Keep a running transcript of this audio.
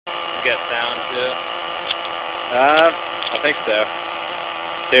get sound too? I think so.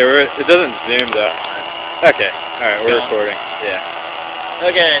 Okay, it doesn't zoom though. Okay, alright, we're recording. Yeah.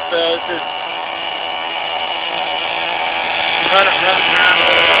 Okay, so this is run around.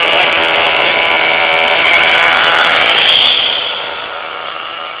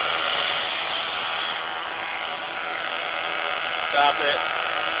 Stop it.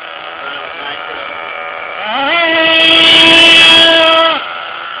 Run it with nitro.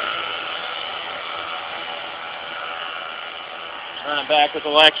 Run it back with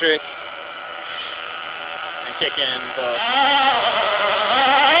electric. And kick in both.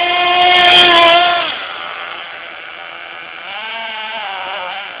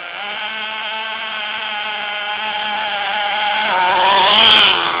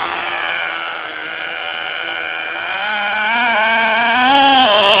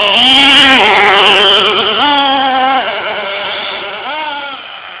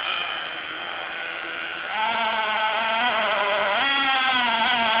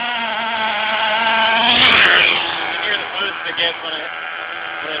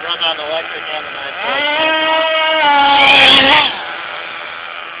 When it runs on the electric and the nitro.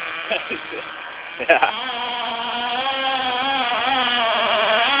 Yeah.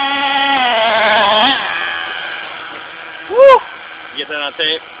 Woo! You get that on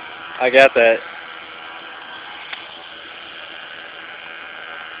tape? I got that.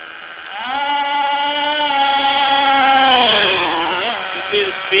 You see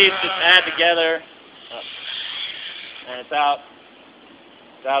the speeds just add together. And it's out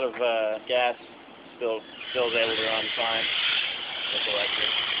of gas, still is able to run fine with electric.